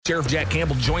Sheriff Jack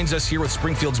Campbell joins us here with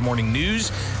Springfield's Morning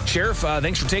News. Sheriff,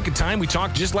 thanks for taking time. We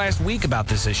talked just last week about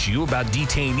this issue, about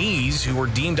detainees who were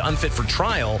deemed unfit for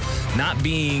trial not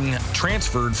being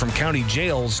transferred from county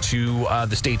jails to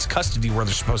the state's custody where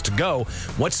they're supposed to go.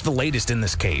 What's the latest in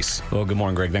this case? Well, good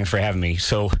morning, Greg. Thanks for having me.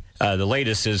 So the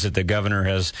latest is that the governor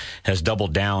has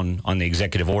doubled down on the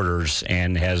executive orders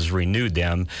and has renewed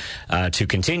them to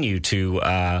continue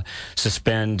to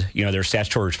suspend, their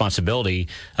statutory responsibility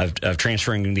of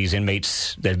transferring these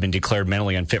inmates that have been declared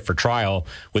mentally unfit for trial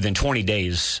within 20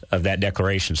 days of that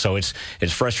declaration. So it's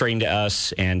frustrating to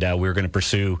us, and we're going to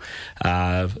pursue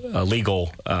a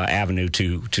legal avenue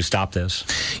to stop this.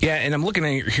 Yeah, and I'm looking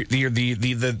at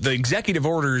the executive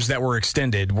orders that were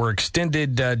extended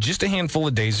just a handful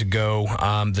of days ago.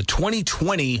 The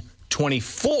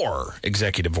 2024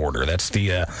 executive order. That's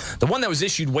the one that was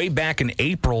issued way back in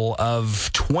April of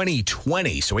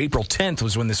 2020. So April 10th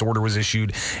was when this order was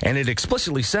issued, and it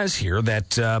explicitly says here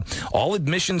that all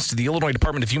admissions to the Illinois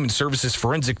Department of Human Services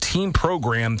Forensic Team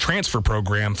Program transfer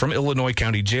program from Illinois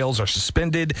county jails are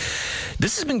suspended.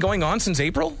 This has been going on since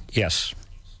April? Yes.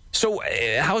 So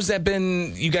how's that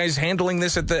been, you guys handling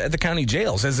this at the county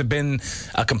jails? Has it been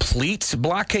a complete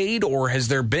blockade, or has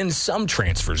there been some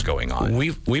transfers going on?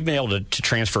 We've been able to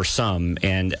transfer some,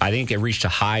 and I think it reached a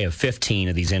high of 15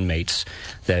 of these inmates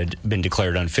that had been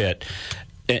declared unfit.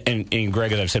 And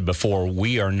Greg, as I've said before,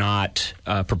 we are not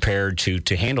prepared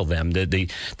to handle them. The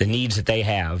needs that they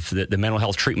have, the mental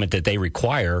health treatment that they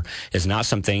require, is not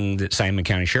something that Sangamon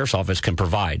County Sheriff's Office can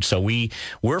provide. So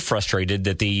we're frustrated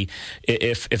that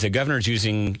if the governor is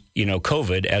using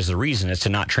COVID as the reason as to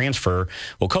not transfer,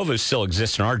 well, COVID still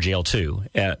exists in our jail too.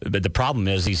 But the problem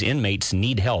is these inmates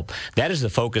need help. That is the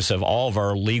focus of all of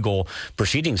our legal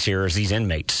proceedings here. Is these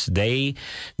inmates they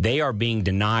are being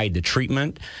denied the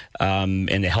treatment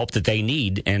and the help that they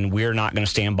need, and we're not going to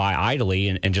stand by idly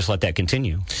and just let that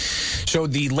continue. So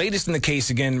the latest in the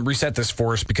case, again, reset this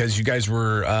for us, because you guys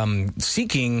were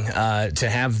seeking to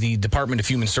have the Department of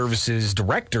Human Services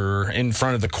director in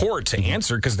front of the court to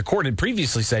answer, because the court had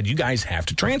previously said you guys have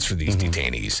to transfer these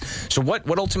detainees. So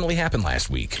what ultimately happened last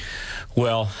week?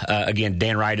 Well, again,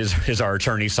 Dan Wright is our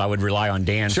attorney, so I would rely on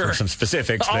Dan for some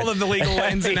specifics. All of the legal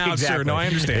ins and outs, exactly. Sure. No, I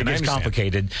understand. It gets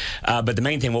complicated. But the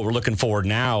main thing, what we're looking forward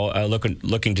now,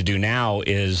 looking to do now,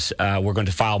 is we're going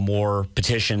to file more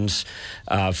petitions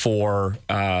for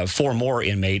 4 more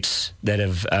inmates that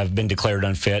have been declared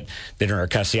unfit that are in our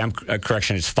custody.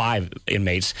 Correction, it's 5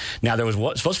 inmates. Now, there was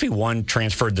supposed to be 1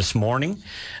 transferred this morning,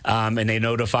 and they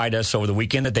notified us over the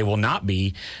weekend that they will not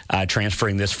be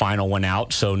transferring this final one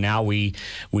out. So now we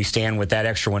stand with that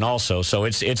extra one also. So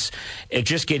it's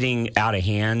just getting out of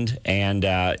hand. And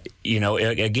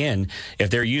again, if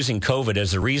they're using COVID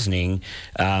as the reasoning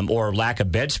or lack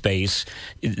of bed space,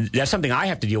 that's something I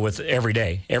have to deal with every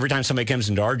day. Every time somebody comes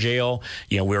into our jail,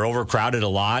 we're overcrowded a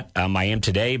lot. I am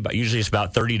today, but usually it's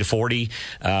about 30 to 40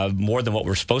 more than what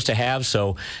we're supposed to have.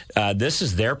 So this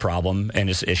is their problem, and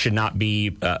it should not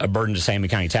be a burden to Sangamon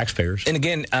County taxpayers. And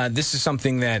again, this is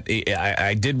something that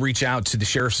I did reach out to the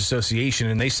Sheriff's Association,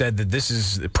 and they said that this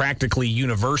is practically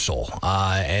universal,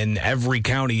 and every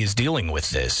county is dealing with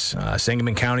this.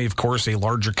 Sangamon County, of course, a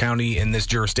larger county in this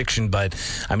jurisdiction, but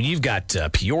I mean, you've got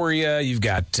Peoria, you've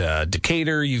got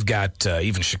Decatur, you've got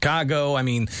even Chicago. I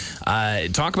mean,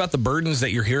 talk about the burdens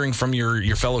that you're hearing from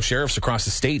your fellow sheriffs across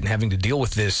the state and having to deal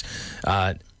with this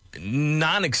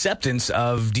non-acceptance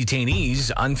of detainees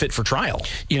unfit for trial.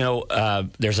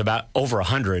 There's about over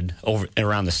 100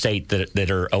 around the state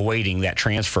that are awaiting that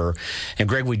transfer. And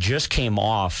Greg, we just came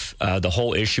off the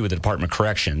whole issue with the Department of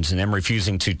Corrections and them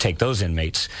refusing to take those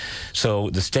inmates. So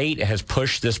the state has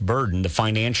pushed this burden, the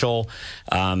financial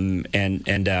and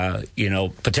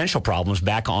potential problems,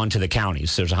 back onto the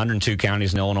counties. There's 102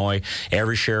 counties in Illinois.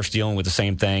 Every sheriff's dealing with the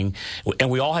same thing, and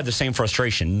we all have the same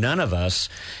frustration. None of us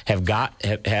have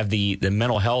the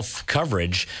mental health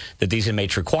coverage that these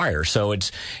inmates require. So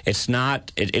it's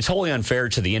wholly unfair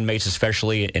to the inmates,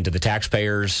 especially, and to the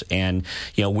taxpayers. And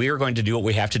we are going to do what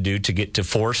we have to do to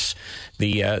force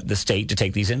the state to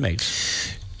take these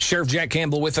inmates. Sheriff Jack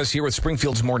Campbell with us here with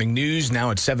Springfield's Morning News,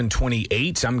 now at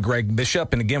 7:28. I'm Greg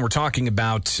Bishop, and again, we're talking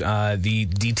about the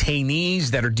detainees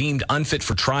that are deemed unfit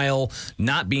for trial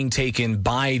not being taken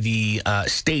by the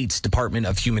state's Department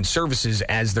of Human Services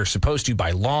as they're supposed to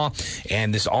by law,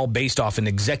 and this all based off an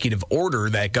executive order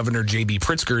that Governor J.B.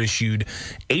 Pritzker issued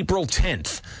April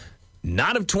 10th,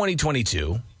 not of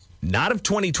 2022, not of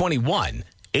 2021,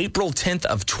 April 10th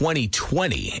of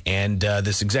 2020. And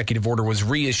this executive order was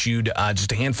reissued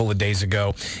just a handful of days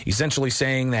ago, essentially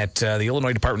saying that the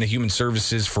Illinois Department of Human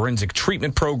Services forensic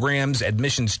treatment programs,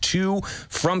 admissions to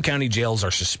from county jails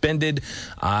are suspended.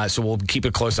 So we'll keep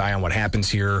a close eye on what happens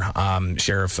here.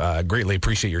 Sheriff, greatly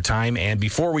appreciate your time. And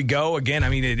before we go, again, I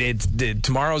mean, it's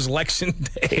tomorrow's election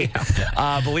day,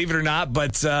 believe it or not.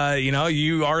 But,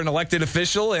 you are an elected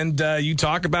official, and you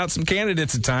talk about some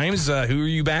candidates at times. Who are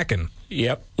you backing?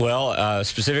 Yep. Well,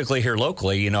 specifically here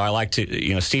locally, I like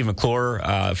to, Steve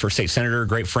McClure for state senator,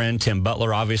 great friend. Tim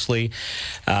Butler, obviously.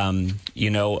 John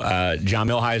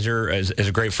Milheiser is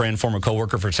a great friend, former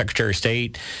coworker for Secretary of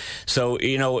State. So,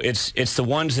 it's the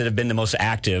ones that have been the most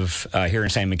active here in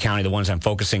Sangamon County, the ones I'm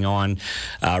focusing on.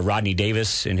 Rodney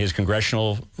Davis in his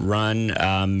congressional run,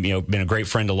 been a great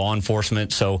friend to law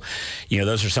enforcement. So,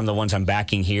 those are some of the ones I'm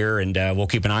backing here, and we'll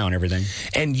keep an eye on everything.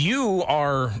 And you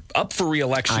are up for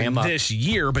re-election this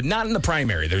year, but not in the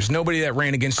primary. There's nobody that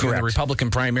ran against you in the Republican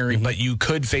primary, but you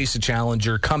could face a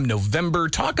challenger come November.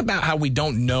 Talk about how we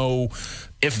don't know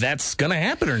if that's going to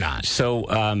happen or not. So,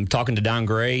 talking to Don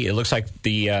Gray, it looks like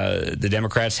the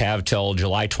Democrats have till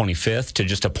July 25th to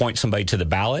just appoint somebody to the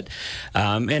ballot.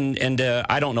 And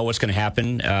I don't know what's going to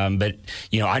happen. But,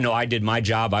 I know I did my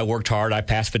job. I worked hard. I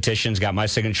passed petitions, got my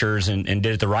signatures, and did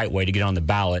it the right way to get on the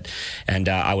ballot. And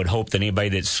I would hope that anybody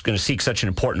that's going to seek such an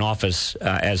important office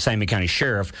as Sangamon County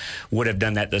Sheriff would have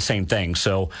done that the same thing.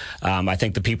 So, I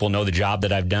think the people know the job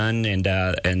that I've done,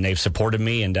 and they've supported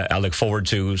me, and I look forward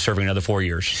to serving another 4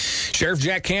 years. Sheriff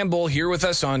Jack Campbell here with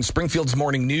us on Springfield's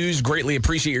Morning News. Greatly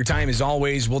appreciate your time as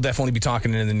always. We'll definitely be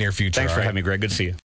talking in the near future. Thanks for having me, Greg. Good to see you.